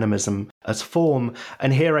titled Animism as Form.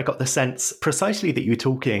 And here I got the sense precisely that you're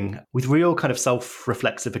talking with real kind of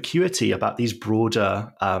self-reflexive acuity about these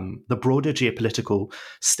broader, the broader geopolitical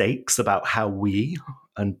stakes about how we,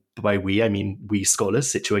 and by we, I mean we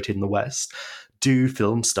scholars situated in the West, do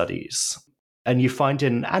film studies. And you find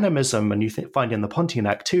in animism, and you find in the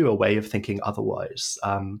Pontianak too, a way of thinking otherwise.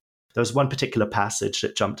 There was one particular passage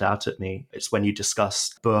that jumped out at me. It's when you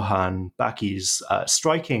discussed Burhan Baki's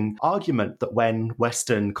striking argument that when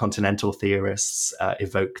Western continental theorists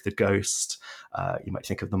evoke the ghost, you might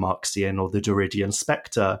think of the Marxian or the Derridian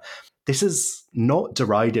spectre, this is not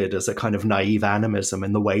derided as a kind of naive animism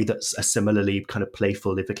in the way that a similarly kind of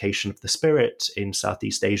playful evocation of the spirit in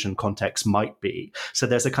Southeast Asian context might be. So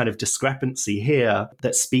there's a kind of discrepancy here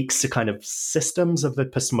that speaks to kind of systems of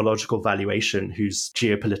epistemological valuation whose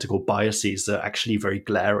geopolitical biases are actually very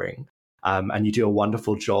glaring. And you do a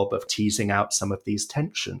wonderful job of teasing out some of these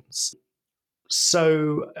tensions.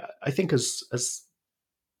 So I think as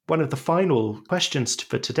one of the final questions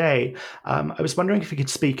for today, I was wondering if you could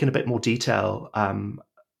speak in a bit more detail,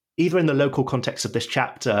 either in the local context of this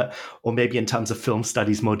chapter or maybe in terms of film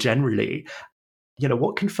studies more generally. You know,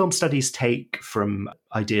 what can film studies take from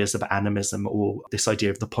ideas of animism or this idea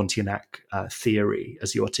of the Pontianak theory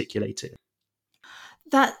as you articulate it?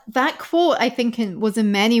 That quote, I think, was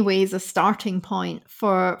in many ways a starting point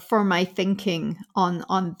for my thinking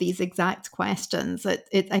on these exact questions. I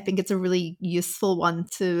think it's a really useful one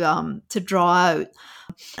to draw out.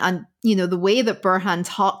 And, you know, the way that Burhan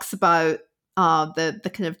talks about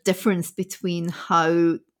the kind of difference between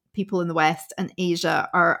how people in the West and Asia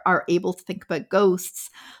are able to think about ghosts,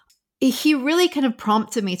 he really kind of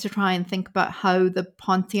prompted me to try and think about how the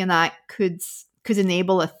Pontianak could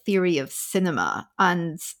enable a theory of cinema.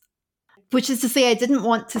 And which is to say, I didn't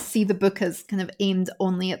want to see the book as kind of aimed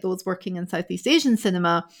only at those working in Southeast Asian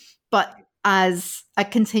cinema, but as a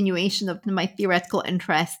continuation of my theoretical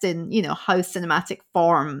interest in, you know, how cinematic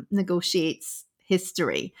form negotiates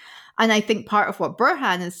history. And I think part of what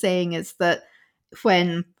Burhan is saying is that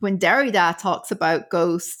when Derrida talks about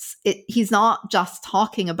ghosts, he's not just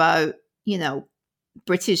talking about, you know,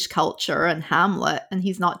 British culture and Hamlet, and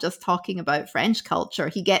he's not just talking about French culture.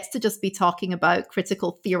 He gets to just be talking about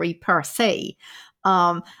critical theory per se.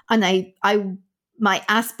 And my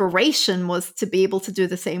aspiration was to be able to do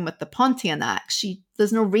the same with the Pontianak.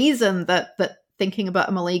 There's no reason that thinking about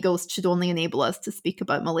a Malay ghost should only enable us to speak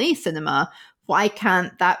about Malay cinema. Why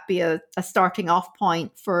can't that be a starting off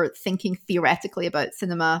point for thinking theoretically about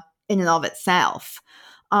cinema in and of itself?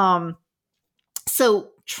 So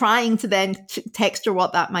trying to then texture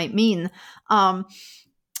what that might mean.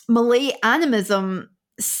 Malay animism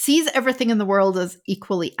sees everything in the world as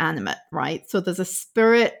equally animate, right? So there's a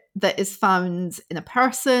spirit that is found in a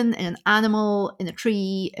person, in an animal, in a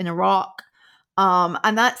tree, in a rock.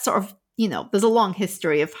 And that's sort of, there's a long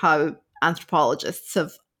history of how anthropologists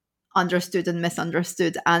have understood and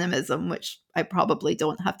misunderstood animism, which I probably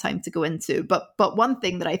don't have time to go into. But one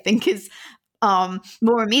thing that I think is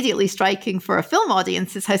more immediately striking for a film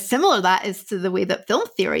audience is how similar that is to the way that film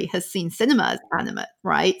theory has seen cinema as animate,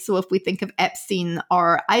 right? So if we think of Epstein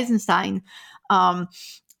or Eisenstein,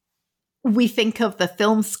 we think of the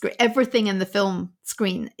film screen, everything in the film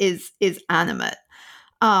screen is animate.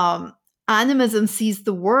 Animism sees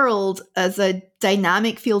the world as a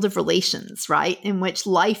dynamic field of relations, right? In which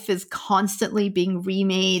life is constantly being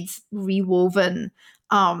remade, rewoven.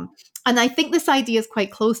 And I think this idea is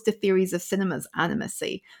quite close to theories of cinema's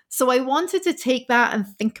animacy. So I wanted to take that and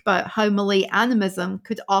think about how Malay animism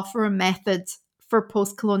could offer a method for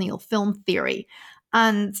post-colonial film theory.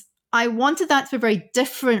 And I wanted that to be very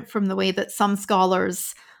different from the way that some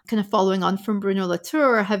scholars, kind of following on from Bruno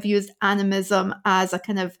Latour, have used animism as a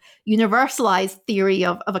kind of universalized theory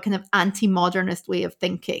of a kind of anti-modernist way of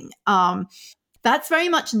thinking. That's very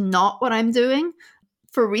much not what I'm doing,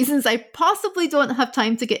 for reasons I possibly don't have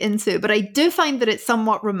time to get into, but I do find that it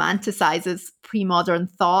somewhat romanticizes pre-modern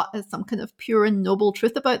thought as some kind of pure and noble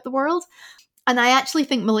truth about the world. And I actually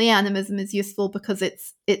think Malay animism is useful because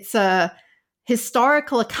it's a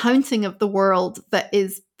historical accounting of the world that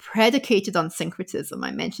is predicated on syncretism.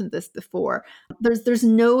 I mentioned this before. There's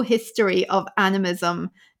no history of animism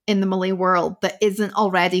in the Malay world that isn't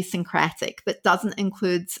already syncretic, that doesn't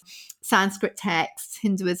include Sanskrit texts,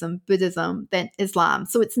 Hinduism, Buddhism, then Islam.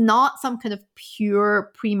 So it's not some kind of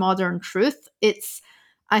pure pre-modern truth. It's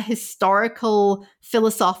a historical,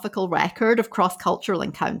 philosophical record of cross-cultural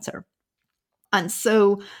encounter. And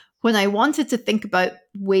so when I wanted to think about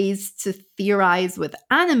ways to theorize with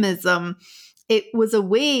animism, it was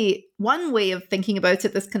one way of thinking about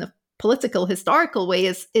it, this kind of political, historical way,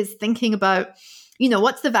 is thinking about,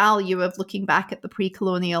 what's the value of looking back at the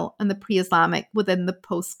pre-colonial and the pre-Islamic within the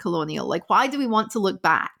post-colonial? Like, why do we want to look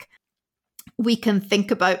back? We can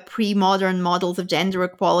think about pre-modern models of gender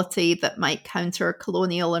equality that might counter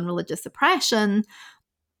colonial and religious oppression.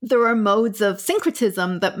 There are modes of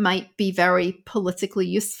syncretism that might be very politically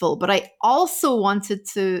useful, but I also wanted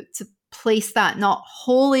to place that not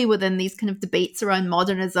wholly within these kind of debates around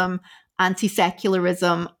modernism,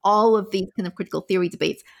 anti-secularism, all of these kind of critical theory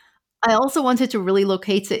debates. I also wanted to really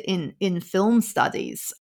locate it in film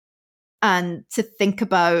studies and to think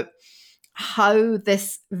about how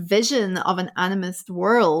this vision of an animist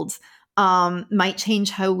world might change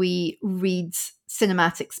how we read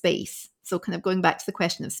cinematic space. So kind of going back to the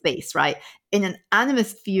question of space, right? In an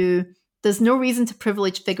animist view, there's no reason to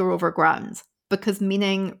privilege figure over ground because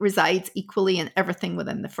meaning resides equally in everything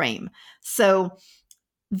within the frame. So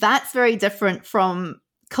that's very different from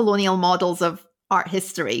colonial models of art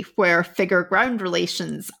history, where figure-ground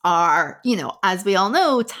relations are, as we all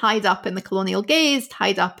know, tied up in the colonial gaze,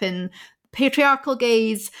 tied up in patriarchal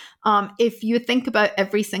gaze. If you think about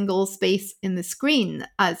every single space in the screen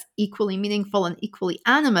as equally meaningful and equally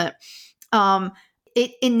animate,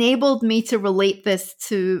 it enabled me to relate this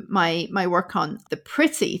to my work on the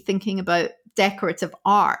pretty, thinking about decorative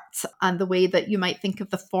art and the way that you might think of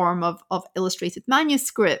the form of illustrated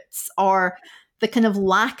manuscripts, or the kind of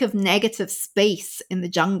lack of negative space in the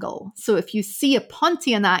jungle. So if you see a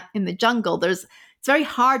Pontianak in the jungle, it's very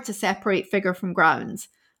hard to separate figure from ground.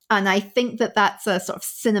 And I think that that's a sort of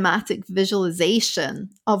cinematic visualization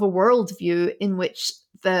of a worldview in which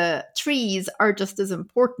the trees are just as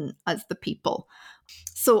important as the people.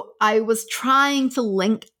 So I was trying to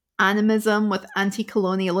link animism with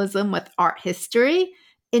anti-colonialism, with art history,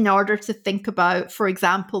 in order to think about, for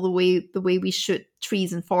example, the way we shoot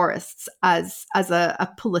trees and forests as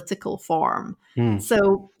a political form.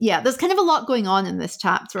 So yeah, there's kind of a lot going on in this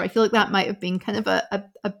chapter. I feel like that might have been kind of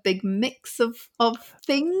a big mix of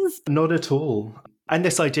things. Not at all. And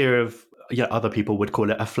this idea of, other people would call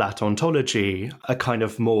it a flat ontology, a kind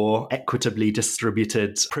of more equitably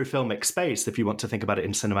distributed profilmic space, if you want to think about it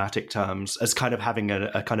in cinematic terms, as kind of having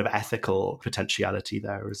a kind of ethical potentiality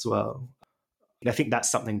there as well. I think that's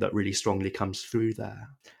something that really strongly comes through there.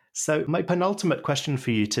 So my penultimate question for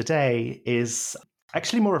you today is,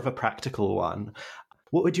 Actually, more of a practical one.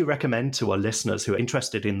 What would you recommend to our listeners who are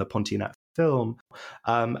interested in the Pontianak film?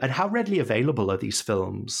 And how readily available are these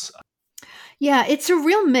films? Yeah, it's a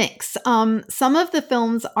real mix. Some of the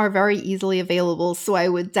films are very easily available, so I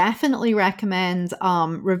would definitely recommend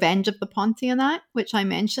Revenge of the Pontianak, which I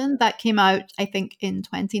mentioned. That came out, I think, in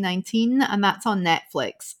 2019, and that's on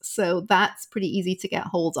Netflix. So that's pretty easy to get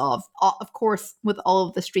hold of. Of course, with all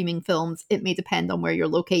of the streaming films, it may depend on where you're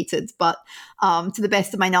located, but to the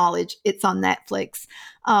best of my knowledge, it's on Netflix.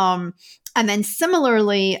 And then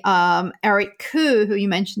similarly, Eric Koo, who you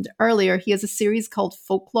mentioned earlier, he has a series called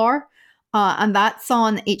Folklore. And that's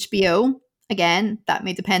on HBO. Again, that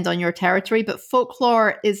may depend on your territory, but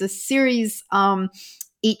Folklore is a series.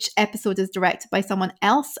 Each episode is directed by someone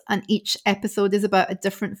else, and each episode is about a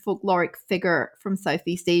different folkloric figure from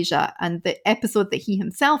Southeast Asia. And the episode that he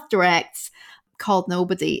himself directs, called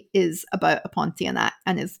Nobody, is about a Pontianak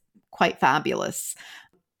and is quite fabulous.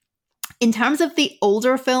 In terms of the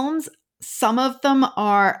older films, some of them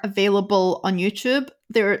are available on YouTube.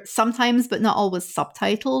 They're sometimes, but not always,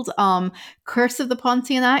 subtitled. Curse of the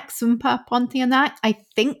Pontianak, Sumpa Pontianak, I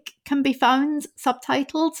think can be found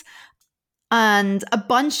subtitled. And a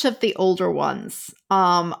bunch of the older ones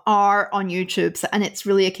are on YouTube. And it's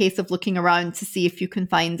really a case of looking around to see if you can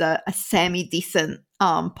find a semi-decent,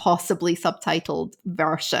 possibly subtitled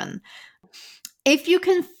version. If you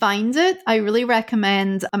can find it, I really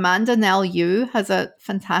recommend Amanda Nell Yu has a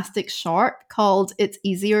fantastic short called It's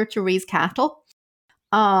Easier to Raise Cattle.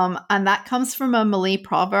 And that comes from a Malay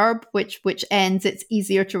proverb, which ends, it's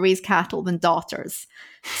easier to raise cattle than daughters.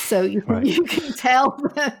 So you can tell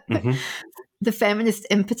the feminist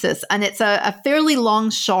impetus. And it's a fairly long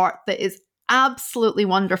short that is absolutely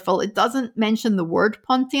wonderful. It doesn't mention the word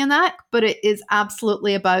Pontianak, but it is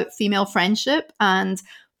absolutely about female friendship and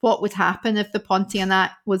what would happen if the Pontianak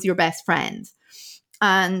was your best friend.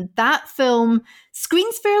 And that film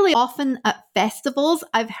screens fairly often at festivals.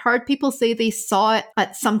 I've heard people say they saw it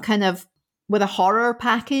at some kind of, with a horror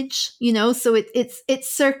package, so it's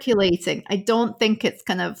circulating. I don't think it's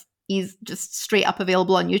kind of just straight up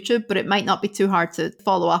available on YouTube, but it might not be too hard to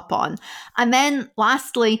follow up on. And then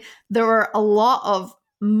lastly, there are a lot of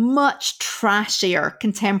much trashier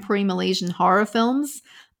contemporary Malaysian horror films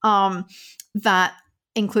that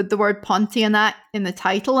include the word Pontianak in the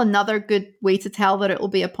title. Another good way to tell that it will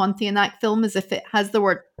be a Pontianak film is if it has the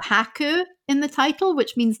word Paku in the title,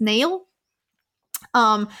 which means nail.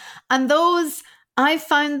 And those, I've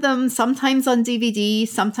found them sometimes on DVD,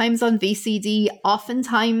 sometimes on VCD,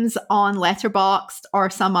 oftentimes on Letterboxd or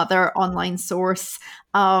some other online source.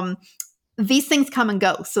 These things come and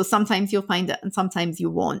go. So sometimes you'll find it and sometimes you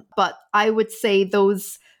won't. But I would say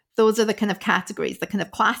those are the kind of categories, the kind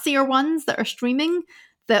of classier ones that are streaming,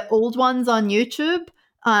 the old ones on YouTube,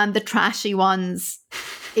 and the trashy ones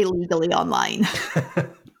illegally online.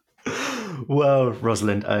 Well,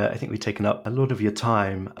 Rosalind, I think we've taken up a lot of your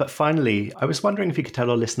time. But finally, I was wondering if you could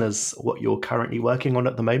tell our listeners what you're currently working on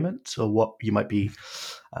at the moment, or what you might be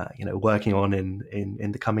working on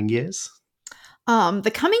in the coming years.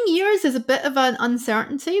 The coming years is a bit of an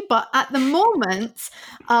uncertainty, but at the moment,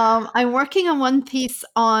 I'm working on one piece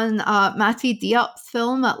on Mati Diop's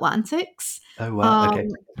film Atlantics. Oh, wow. Okay.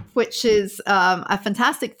 Which is a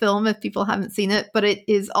fantastic film if people haven't seen it, but it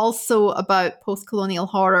is also about post-colonial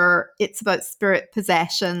horror. It's about spirit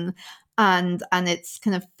possession, and it's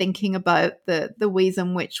kind of thinking about the ways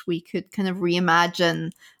in which we could kind of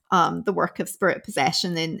reimagine the work of spirit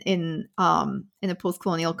possession in a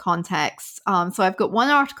post-colonial context. So I've got one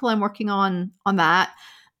article I'm working on that,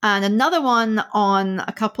 and another one on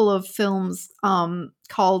a couple of films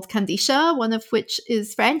called Kandisha, one of which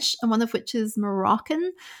is French and one of which is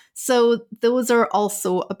Moroccan. So those are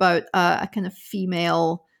also about a kind of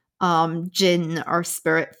female jinn or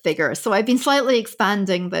spirit figure. So I've been slightly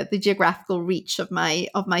expanding the geographical reach of my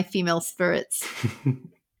female spirits.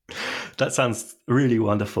 That sounds really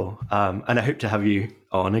wonderful. And I hope to have you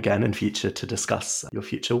on again in future to discuss your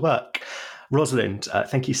future work. Rosalind,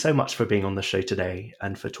 thank you so much for being on the show today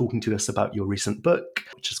and for talking to us about your recent book,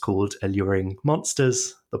 which is called Alluring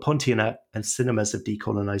Monsters, The Pontianak and Cinemas of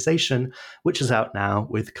Decolonization, which is out now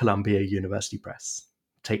with Columbia University Press.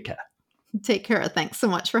 Take care. Take care. Thanks so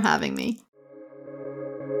much for having me.